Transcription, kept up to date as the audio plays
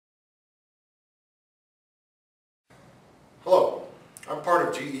Hello, I'm part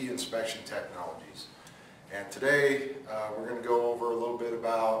of GE Inspection Technologies, and today we're going to go over a little bit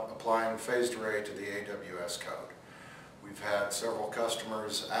about applying phased array to the AWS code. We've had several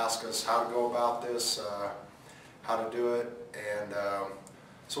customers ask us how to go about this, how to do it, and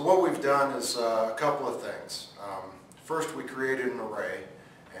so what we've done is a couple of things. First, we created an array,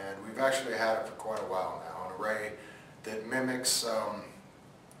 and we've actually had it for quite a while now, an array that mimics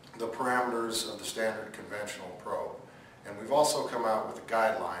the parameters of the standard conventional probe. And we've also come out with a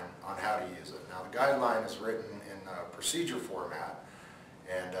guideline on how to use it. Now the guideline is written in procedure format,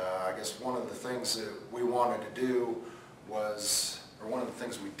 and I guess one of the things that we wanted to do was, or one of the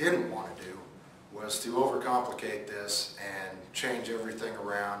things we didn't want to do, was to overcomplicate this and change everything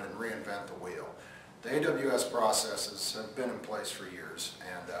around and reinvent the wheel. The AWS processes have been in place for years,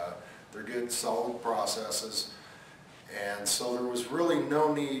 and they're good, solid processes, and so there was really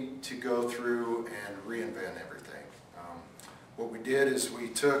no need to go through and reinvent everything. What we did is we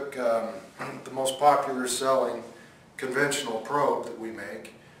took the most popular selling conventional probe that we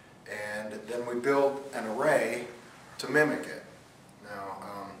make, and then we built an array to mimic it.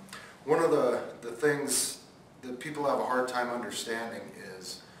 Now, one of the things that people have a hard time understanding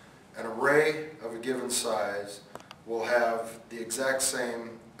is an array of a given size will have the exact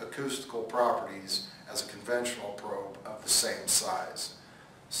same acoustical properties as a conventional probe of the same size.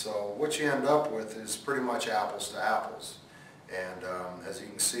 So what you end up with is pretty much apples to apples. And as you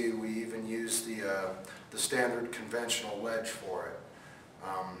can see, we even use the standard conventional wedge for it.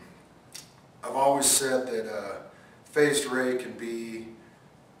 I've always said that phased array can be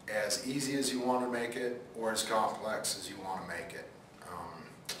as easy as you want to make it or as complex as you want to make it.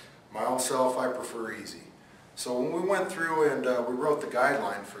 My own self, I prefer easy. So when we went through and we wrote the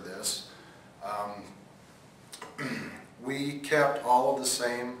guideline for this, we kept all of the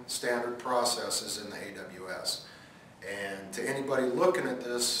same standard processes in the AWS. And to anybody looking at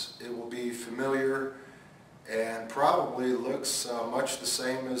this, it will be familiar and probably looks much the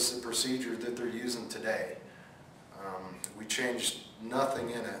same as the procedure that they're using today. We changed nothing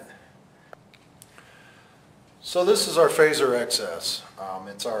in it. So this is our Phasor XS.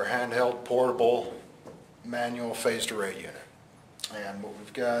 It's our handheld, portable, manual phased array unit. And what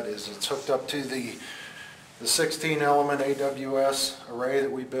we've got is it's hooked up to the 16-element AWS array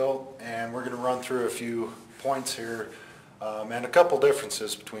that we built, and we're going to run through a few points here and a couple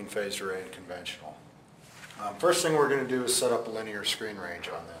differences between phased array and conventional. First thing we're going to do is set up a linear screen range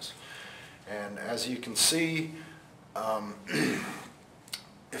on this. And as you can see,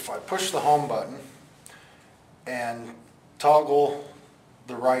 if I push the home button and toggle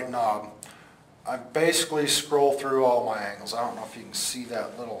the right knob, I basically scroll through all my angles. I don't know if you can see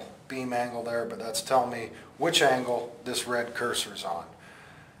that little beam angle there, but that's telling me which angle this red cursor's on.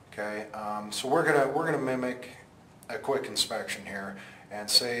 Okay, so we're gonna mimic a quick inspection here and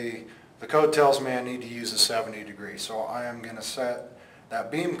say the code tells me I need to use a 70 degree. So I am going to set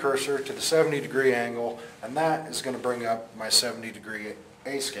that beam cursor to the 70 degree angle, and that is going to bring up my 70 degree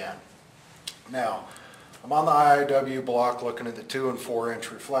A scan. Now, I'm on the IIW block looking at the 2 and 4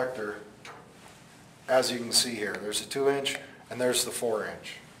 inch reflector. As you can see here, there's a 2 inch and there's the 4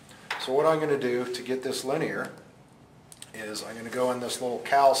 inch. So what I'm going to do to get this linear is I'm going to go in this little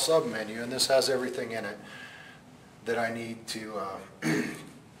Cal sub menu, and this has everything in it that I need to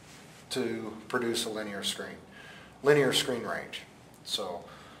to produce a linear screen range. So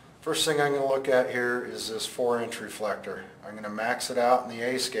first thing I'm going to look at here is this 4 inch reflector. I'm going to max it out in the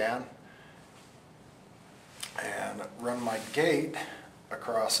A scan and run my gate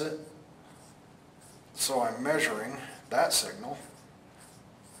across it, so I'm measuring that signal.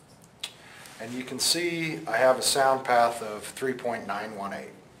 And you can see I have a sound path of 3.918.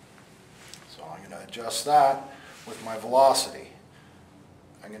 So I'm going to adjust that with my velocity.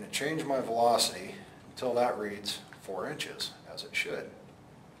 I'm going to change my velocity until that reads 4 inches, as it should,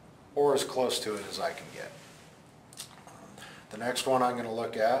 or as close to it as I can get. The next one I'm going to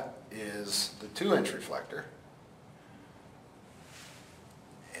look at is the 2 inch reflector.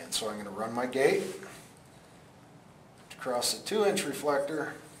 And so I'm going to run my gate across the 2 inch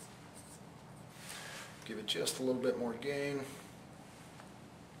reflector. Give it just a little bit more gain.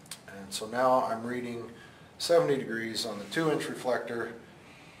 And so now I'm reading 70 degrees on the 2 inch reflector.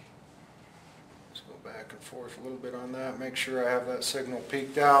 Let's go back and forth a little bit on that. Make sure I have that signal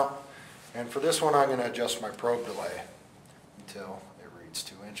peaked out. And for this one, I'm going to adjust my probe delay until it reads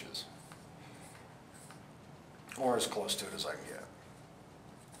 2 inches. Or as close to it as I can get.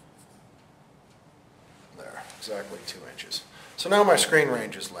 There, exactly 2 inches. So now my screen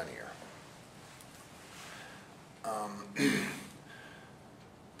range is linear.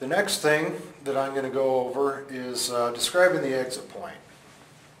 The next thing that I'm going to go over is describing the exit point.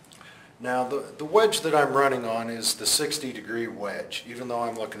 Now the wedge that I'm running on is the 60-degree wedge, even though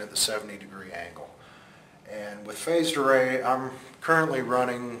I'm looking at the 70-degree angle. And with phased array, I'm currently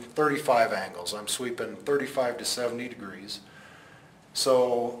running 35 angles. I'm sweeping 35 to 70 degrees.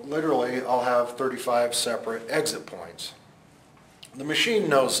 So literally I'll have 35 separate exit points. The machine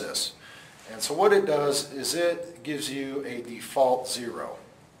knows this. And so what it does is it gives you a default 0.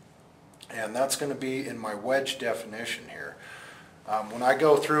 And that's going to be in my wedge definition here. When I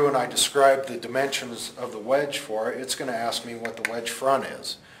go through and I describe the dimensions of the wedge for it, it's going to ask me what the wedge front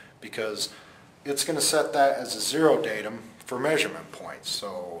is, because it's going to set that as a 0 datum for measurement points.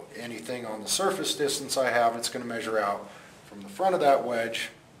 So anything on the surface distance I have, it's going to measure out from the front of that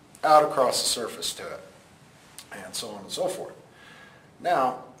wedge out across the surface to it, and so on and so forth.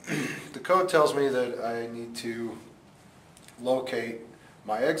 Now, the code tells me that I need to locate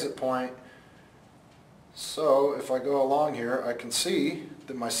my exit point. So if I go along here, I can see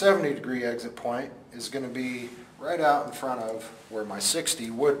that my 70-degree exit point is going to be right out in front of where my 60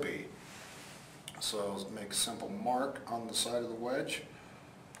 would be. So I'll make a simple mark on the side of the wedge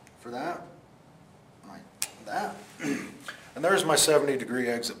for that, like that. And there's my 70-degree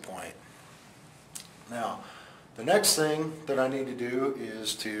exit point. Now, the next thing that I need to do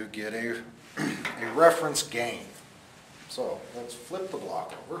is to get a reference gain. So let's flip the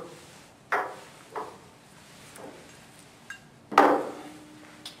block over.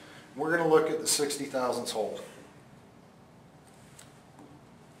 We're going to look at the 60 thousandths hole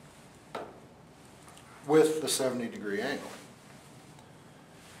with the 70-degree angle.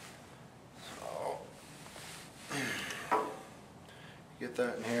 So get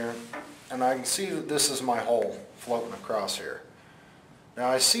that in here, and I can see that this is my hole floating across here. Now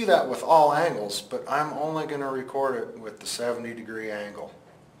I see that with all angles, but I'm only going to record it with the 70-degree angle.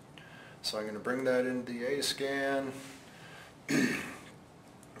 So I'm going to bring that into the A scan.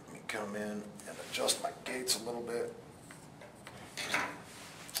 Come in and adjust my gates a little bit.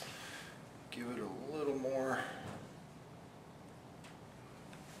 Give it a little more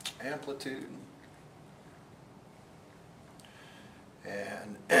amplitude.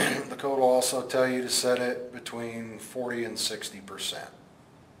 And the code will also tell you to set it between 40 and 60%.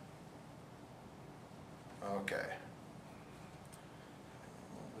 Okay. A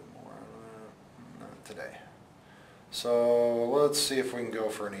little bit more, not today. So let's see if we can go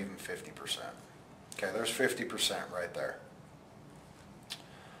for an even 50%. Okay, there's 50% right there.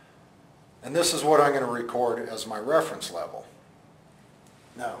 And this is what I'm going to record as my reference level.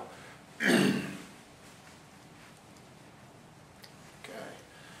 Now, okay.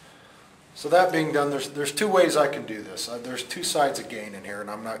 So that being done, there's two ways I can do this. There's two sides of gain in here, and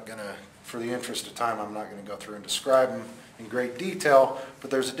I'm not going to, for the interest of time, I'm not going to go through and describe them in great detail,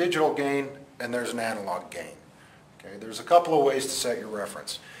 but there's a digital gain and there's an analog gain. Okay, there's a couple of ways to set your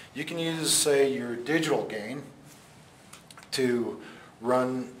reference. You can use, say, your digital gain to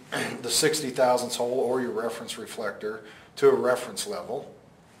run the 60 thousandths hole or your reference reflector to a reference level,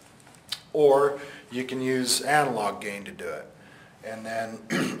 or you can use analog gain to do it. And then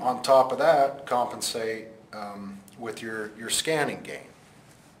on top of that, compensate with your scanning gain.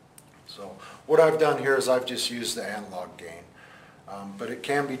 So what I've done here is I've just used the analog gain. But it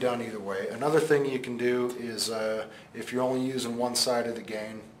can be done either way. Another thing you can do is if you're only using one side of the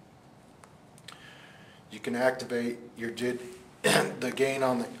gain, you can activate your the gain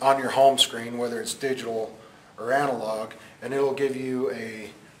on your home screen, whether it's digital or analog, and it'll give you a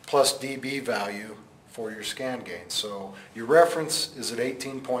plus dB value for your scan gain. So your reference is at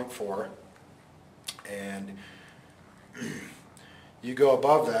 18.4, and you go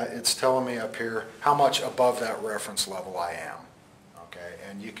above that, it's telling me up here how much above that reference level I am. Okay,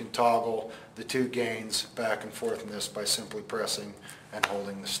 and you can toggle the two gains back and forth in this by simply pressing and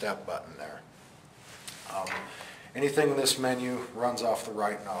holding the step button there. Anything in this menu runs off the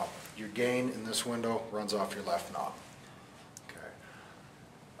right knob. Your gain in this window runs off your left knob.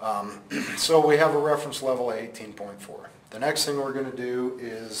 Okay. So we have a reference level at 18.4. The next thing we're going to do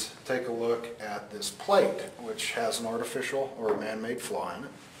is take a look at this plate, which has an artificial or man-made flaw in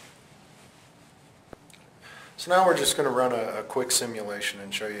it. So now we're just going to run a quick simulation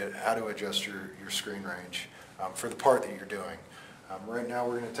and show you how to adjust your screen range for the part that you're doing. Right now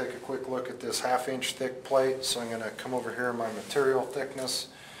we're going to take a quick look at this 1/2-inch thick plate. So I'm going to come over here in my material thickness,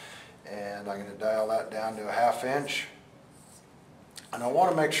 and I'm going to dial that down to a 1/2 inch. And I want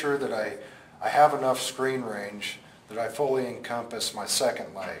to make sure that I have enough screen range that I fully encompass my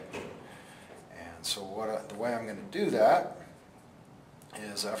second leg. And so the way I'm going to do that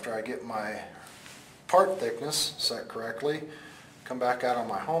is, after I get my part thickness set correctly, come back out on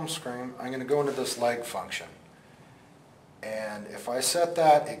my home screen, I'm going to go into this leg function. And if I set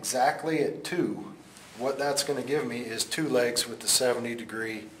that exactly at 2, what that's going to give me is 2 legs with the 70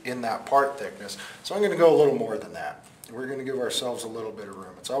 degree in that part thickness. So I'm going to go a little more than that. We're going to give ourselves a little bit of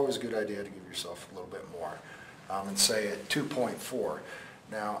room. It's always a good idea to give yourself a little bit more, and say at 2.4.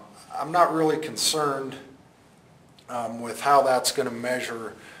 Now, I'm not really concerned with how that's going to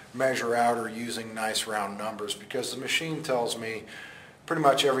measure out or using nice round numbers, because the machine tells me pretty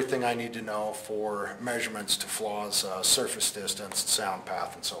much everything I need to know for measurements to flaws, surface distance, sound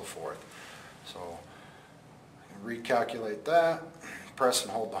path, and so forth. So I can recalculate that, press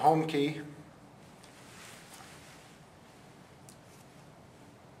and hold the home key.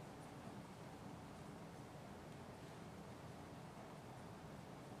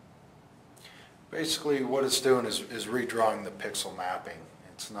 Basically what it's doing is redrawing the pixel mapping.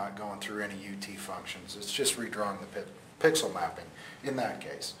 It's not going through any UT functions. It's just redrawing the pixel mapping in that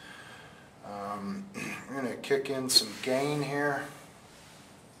case. I'm going to kick in some gain here.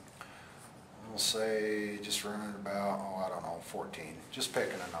 We'll say just run it about, I don't know, 14. Just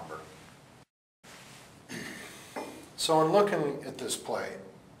picking a number. So in looking at this plate,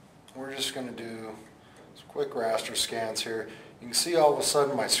 we're just going to do some quick raster scans here. You can see all of a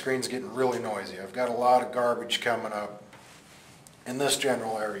sudden my screen's getting really noisy. I've got a lot of garbage coming up in this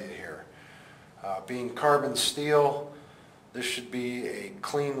general area here. Being carbon steel, this should be a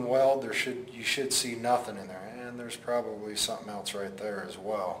clean weld. You should see nothing in there, and there's probably something else right there as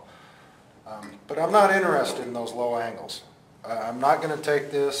well. But I'm not interested in those low angles. I'm not going to take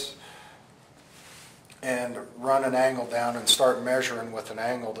this and run an angle down and start measuring with an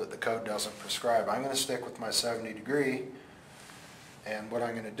angle that the code doesn't prescribe. I'm going to stick with my 70 degree. And what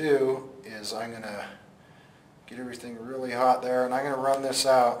I'm going to do is I'm going to get everything really hot there, and I'm going to run this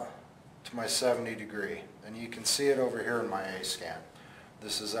out to my 70 degree. And you can see it over here in my A scan.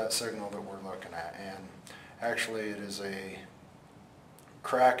 This is that signal that we're looking at. And actually it is a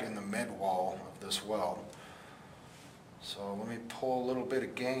crack in the mid wall of this weld. So let me pull a little bit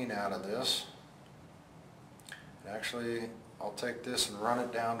of gain out of this. And actually I'll take this and run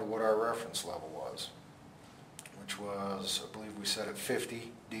it down to what our reference level was, which was, I believe we set at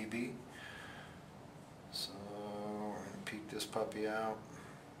 50 dB. So we're going to peek this puppy out.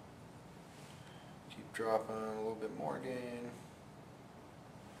 Keep dropping a little bit more gain.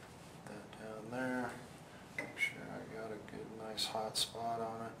 That down there. Make sure I got a good, nice hot spot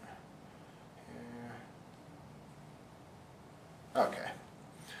on it. Here. Okay.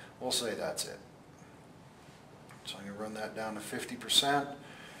 We'll say that's it. So I'm going to run that down to 50%.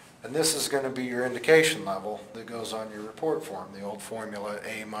 And this is going to be your indication level that goes on your report form, the old formula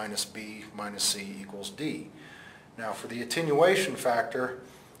A minus B minus C equals D. Now for the attenuation factor,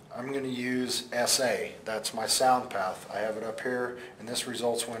 I'm going to use SA. That's my sound path. I have it up here in this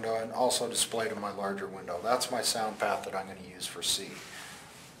results window and also displayed in my larger window. That's my sound path that I'm going to use for C.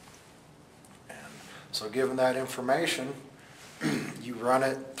 And so given that information, you run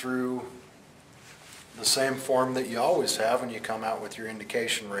it through the same form that you always have, and you come out with your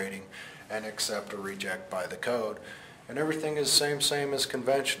indication rating and accept or reject by the code. And everything is the same as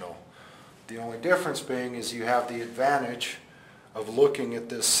conventional. The only difference being is you have the advantage of looking at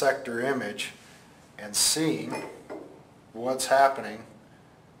this sector image and seeing what's happening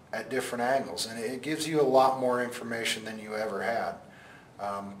at different angles. And it gives you a lot more information than you ever had.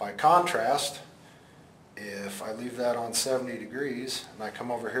 By contrast, if I leave that on 70 degrees and I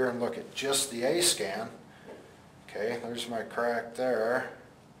come over here and look at just the A scan, okay, there's my crack there,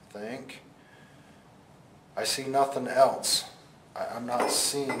 I think. I see nothing else. I'm not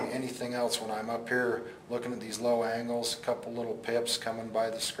seeing anything else when I'm up here looking at these low angles, a couple little pips coming by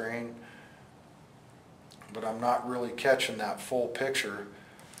the screen. But I'm not really catching that full picture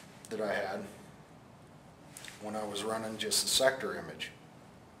that I had when I was running just the sector image.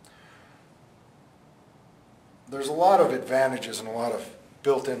 There's a lot of advantages and a lot of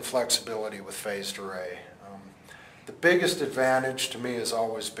built-in flexibility with phased array. The biggest advantage to me has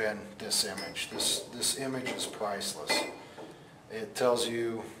always been this image. This image is priceless. It tells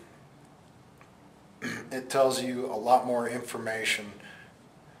you a lot more information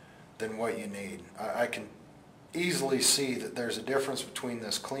than what you need. I can easily see that there's a difference between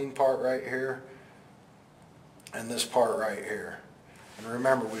this clean part right here and this part right here. And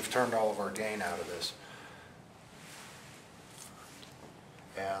remember, we've turned all of our gain out of this.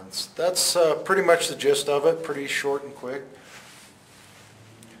 And that's pretty much the gist of it, pretty short and quick.